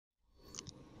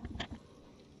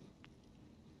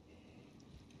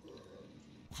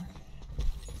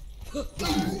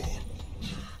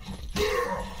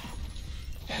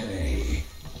Hey.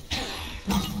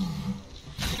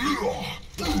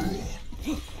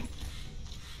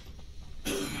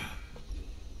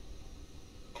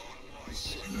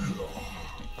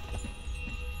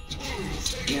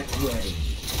 Get ready.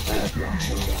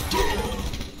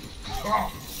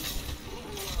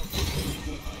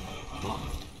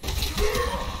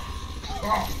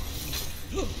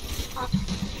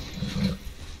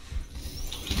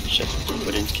 Shit,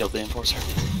 we didn't kill the enforcer.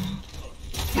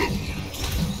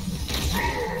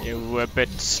 You were a bit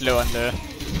slow on the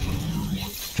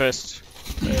first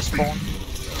spawn.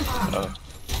 Oh.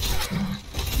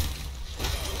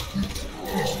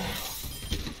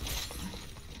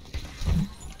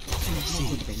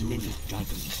 See the little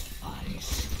dragon's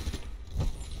eyes.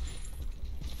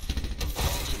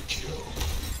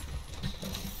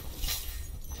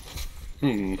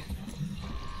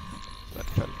 That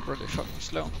felt really fucking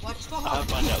slow. I have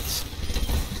my notes.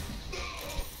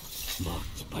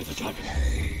 Marked by the dragon.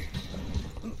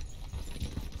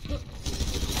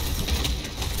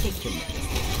 Take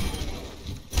him.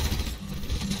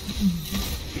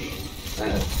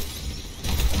 Hey.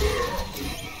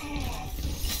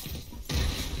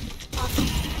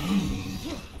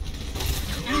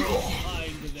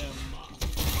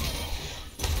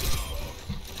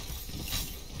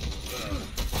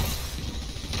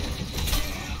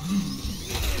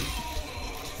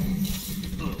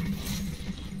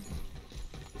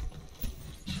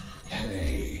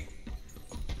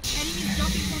 Enemies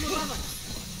dropping from above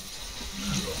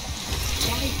us.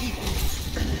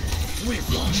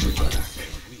 We've lost your back.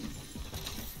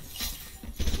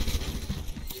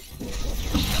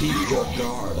 Keep your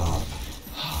guard up.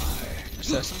 High.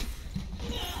 Assassin.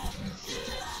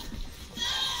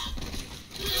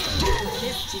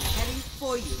 Lift is heading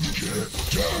for you. Get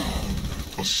down.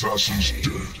 Assassin's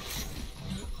dead.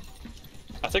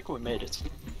 I think we made it.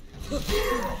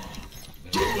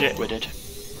 Yeah, We did.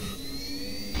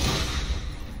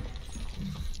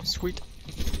 sweet.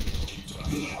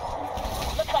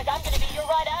 Looks like I'm gonna be your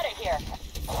ride out of here.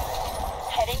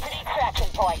 Heading to the extraction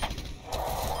point.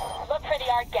 Look for the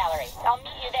art gallery. I'll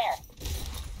meet you there.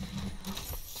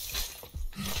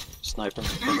 Sniper,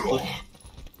 probably.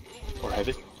 Or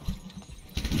heavy.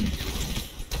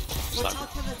 Watch Sniper. out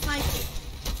for the sniper.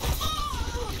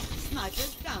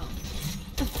 Sniper's down.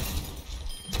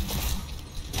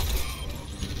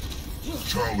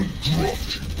 Talent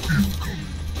dropped. Incoming.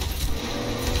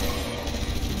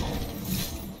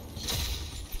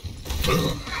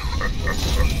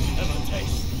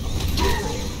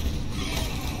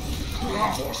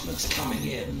 Reinforcements coming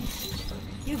in.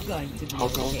 You're going to be How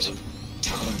okay. gold?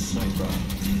 Talent sniper.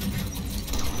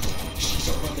 She's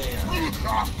over there.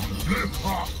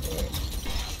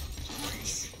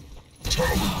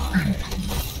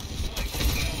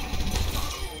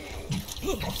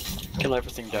 Kill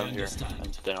everything down here,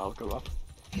 and then I'll go up.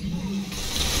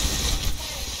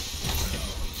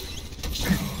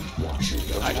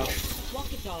 I know.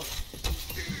 Walk it off.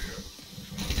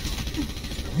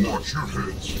 Watch your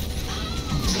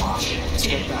heads. Watch it.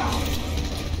 Get down.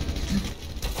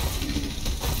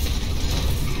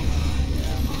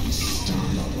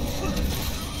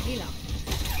 Heal up.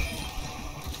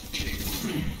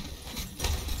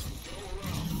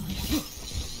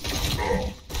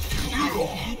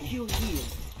 Keep you healed.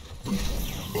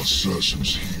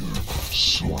 Assassins here.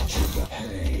 So Watch your back.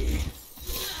 Hey.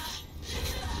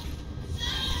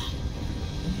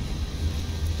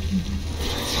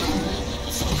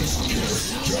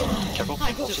 Careful.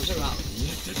 I took her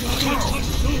out.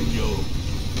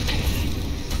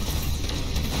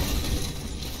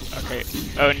 Okay,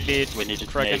 only We need a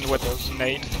dragon nade with for those.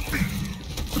 nade.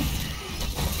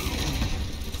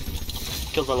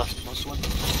 Kill the leftmost one.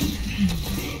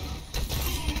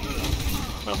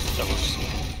 No, that works.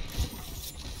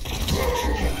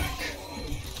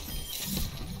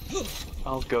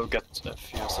 I'll go get a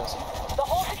few assassins. The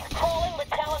whole city's crawling with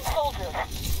Talon soldiers.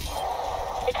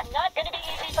 It's not gonna be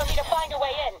easy for me to find a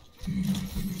way in.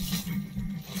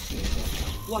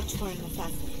 Watch for an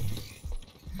assassin.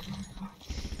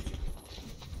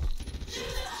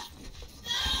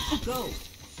 Go.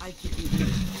 I'll keep you here.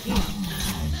 Heal up.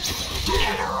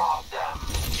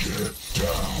 get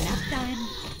down. Enough time.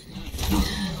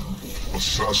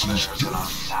 Assassin's dead.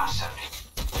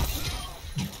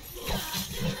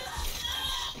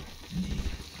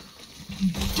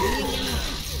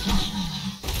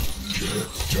 Get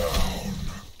down.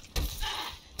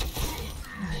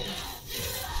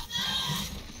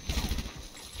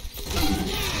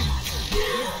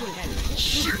 This will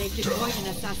help. They've destroyed an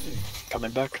assassin.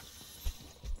 Coming back.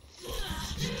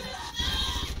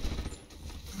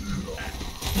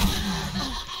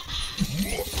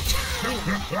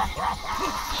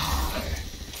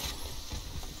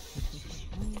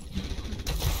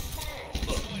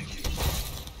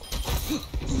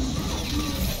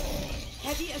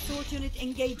 Heavy assault unit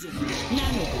engaging.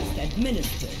 Nano boost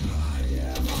administered.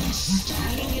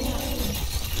 Healing it up.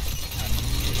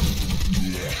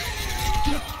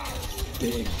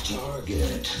 Big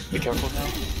target. Be careful now.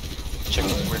 Check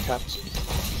the rear caps.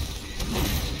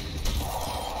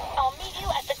 I'll meet you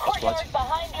at the courtyard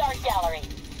behind the art gallery.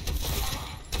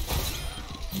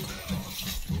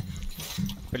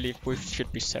 I believe we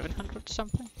should be 700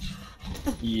 something.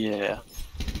 Yeah.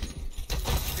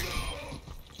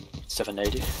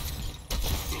 780.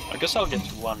 I guess I'll get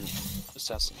one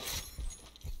assassin.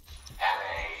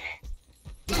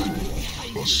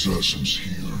 Assassins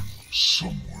here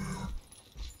somewhere.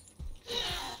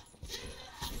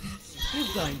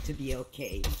 You're going to be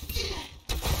okay.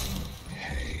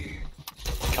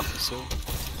 Coming soon.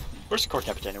 Where's the core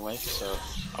captain anyway? So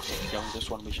after killing this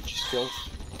one, we should just kill.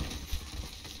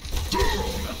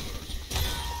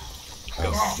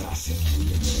 Assassin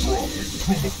dropping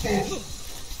from above.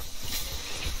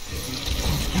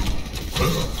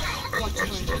 Watch for an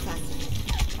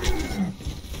assassin.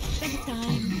 Next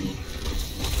time.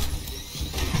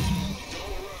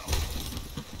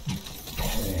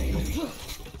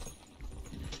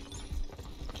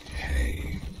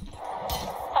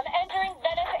 I'm entering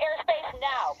Venice airspace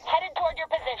now. Headed toward your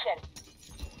position.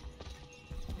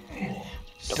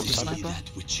 Double sniper. That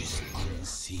which is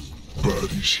unseen.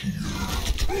 Baddies here.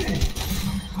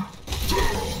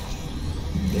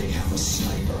 They have a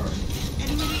sniper.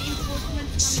 Enemy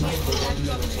reinforcements. Sniper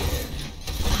eliminated.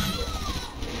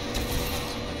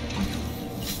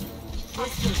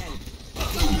 Ask for help.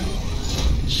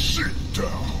 Sit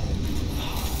down.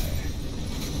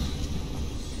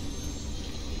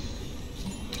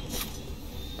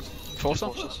 Forza?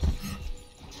 Forces.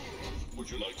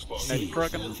 Night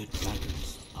Dragon. The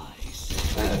dragon's eyes.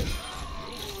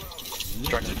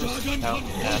 Dragon now.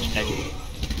 And negative.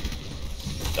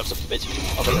 That was a bit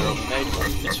of an arrow made,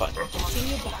 but it's fine. Watching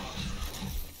your back.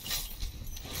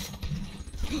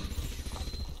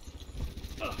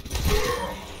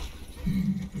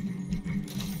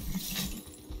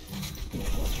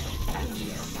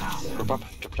 Group up,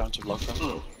 drop down to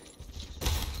lockdown.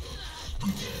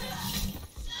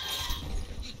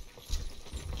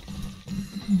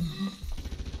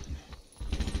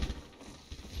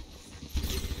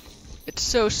 It's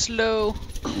so slow.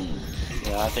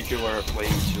 Yeah, I think you were way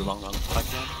too long on the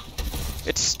pipeline.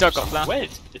 It's stuck up there.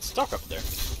 Wait, it's stuck up there.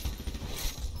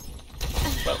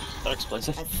 Well, that explains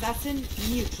it. Assassin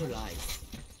neutralized.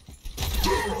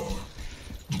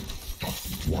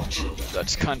 Watch it.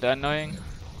 That's kinda annoying.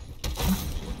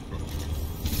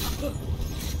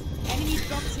 Enemy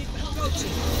dropship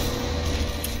approaching.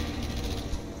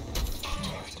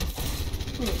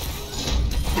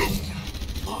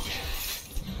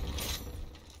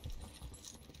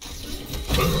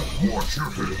 Watch your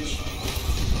heads.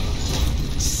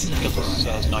 Get this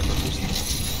sniper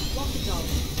boost. Walk the dog.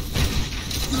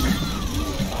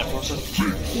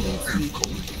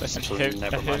 That's Actually, heavy.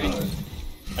 never mind.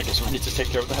 I guess we need to take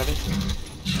care of the heavy.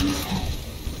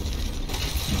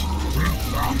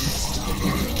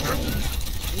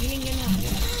 Healing it up.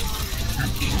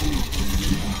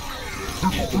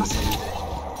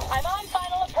 I'm on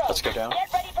final approach. Let's go down.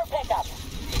 Get ready for pickup.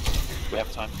 We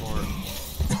have time for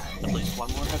at least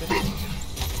one more heavy.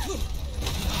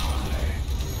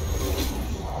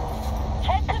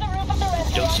 Head to the roof of the Don't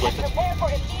restaurant slip and it. prepare for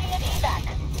immediate evac.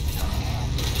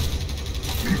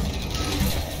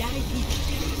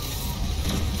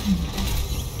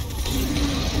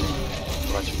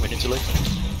 Right, we need to leave.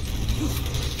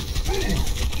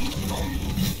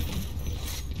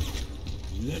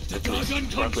 Let the dragon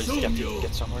Or at least consume you.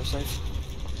 get somewhere safe.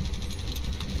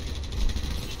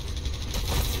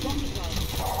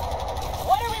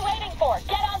 What are we waiting for?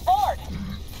 Get on board.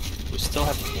 We still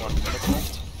have 1 minute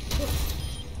left.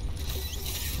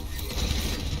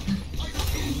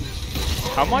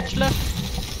 How much left?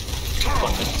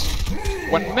 1 minute.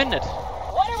 1 minute.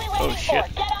 What are we waiting shit.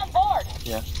 for? Get on board.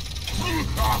 Yeah. You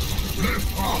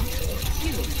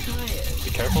look tired. Be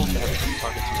careful, they have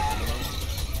targets you at the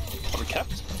moment. Are we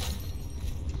capped?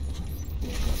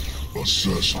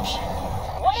 Assassins.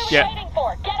 What are we Yeah. waiting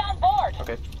for? Get on board.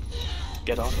 Okay.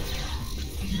 Get on.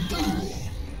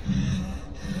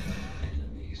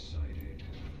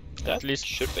 That At least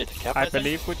should be the cap, I think.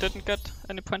 believe we didn't get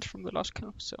any points from the last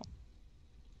kill, so.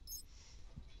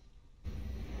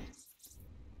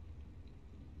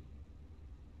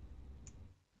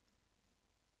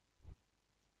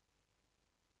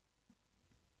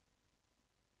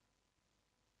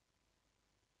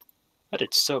 I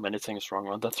did so many things wrong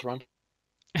on that run.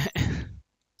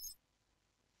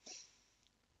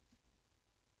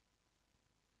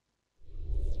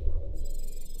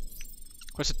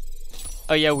 Was it?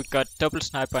 Oh yeah, we got double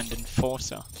sniper and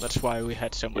enforcer. That's why we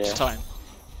had so much Yeah. time.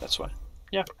 That's why.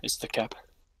 Yeah, it's the cap.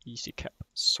 Easy cap.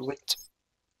 Sweet.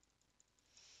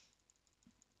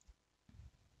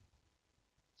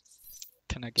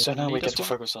 Can I get So now we lead get as to well?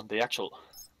 focus on the actual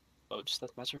modes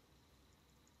that matter.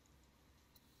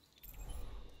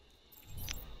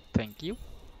 Thank you.